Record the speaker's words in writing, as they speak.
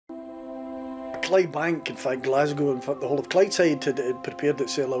Clydebank, in fact, Glasgow, in fact, the whole of Clydeside had prepared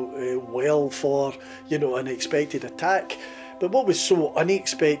itself well for, you know, an expected attack. But what was so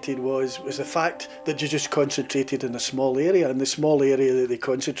unexpected was the fact that you just concentrated in a small area, and the small area that they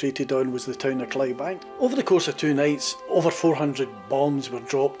concentrated on was the town of Clydebank. Over the course of 2 nights, over 400 bombs were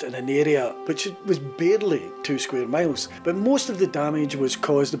dropped in an area which was barely 2 square miles. But most of the damage was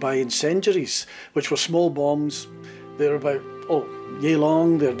caused by incendiaries, which were small bombs. They were about, yay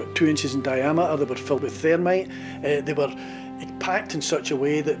long, they were about 2 inches in diameter, they were filled with thermite, they were packed in such a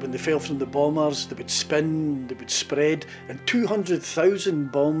way that when they fell from the bombers, they would spin, they would spread, and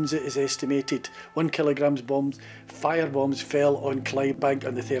 200,000 bombs, it is estimated, 1 kilogram bombs, fire bombs fell on Clydebank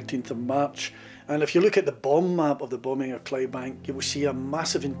on the 13th of March. And if you look at the bomb map of the bombing of Clydebank, you will see a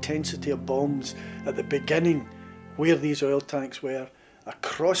massive intensity of bombs at the beginning, where these oil tanks were,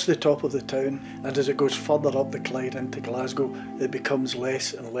 across the top of the town, and as it goes further up the Clyde into Glasgow, it becomes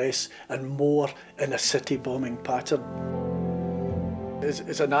less and less and more in a city bombing pattern.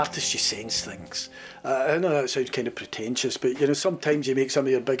 As an artist, you sense things. I know that sounds kind of pretentious, but you know, sometimes you make some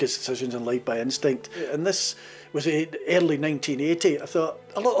of your biggest decisions in life by instinct. And this was early 1980. I thought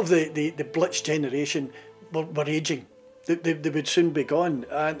a lot of the Blitz generation were aging. They would soon be gone.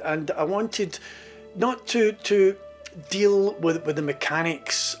 And I wanted not to deal with the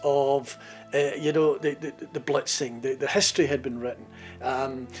mechanics of, you know, the blitzing. The history had been written.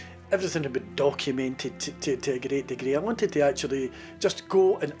 Everything had been documented to a great degree. I wanted to actually just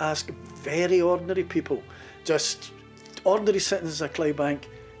go and ask very ordinary people, just ordinary citizens of Clydebank,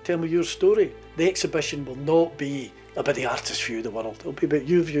 tell me your story. The exhibition will not be about the artist's view of the world. It'll be about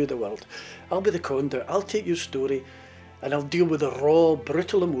your view of the world. I'll be the conduit. I'll take your story and I'll deal with the raw,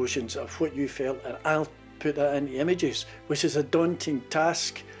 brutal emotions of what you felt, and I'll put that into images, which is a daunting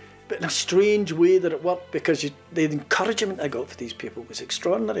task. But in a strange way that it worked, because the encouragement I got for these people was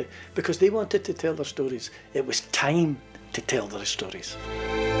extraordinary, because they wanted to tell their stories. It was time to tell their stories.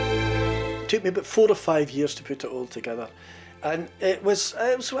 It took me about 4 or 5 years to put it all together, and it was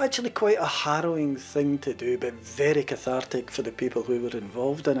actually quite a harrowing thing to do, but very cathartic for the people who were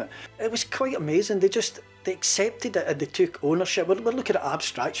involved in it. It was quite amazing. They accepted it and they took ownership. We're looking at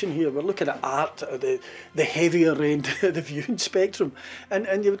abstraction here. We're looking at art at the heavier end of the viewing spectrum.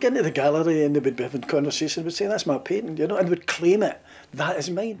 And you would get into the gallery and they would be having conversations, would say, that's my painting, you know, and would claim it. That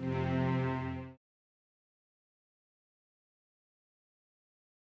is mine.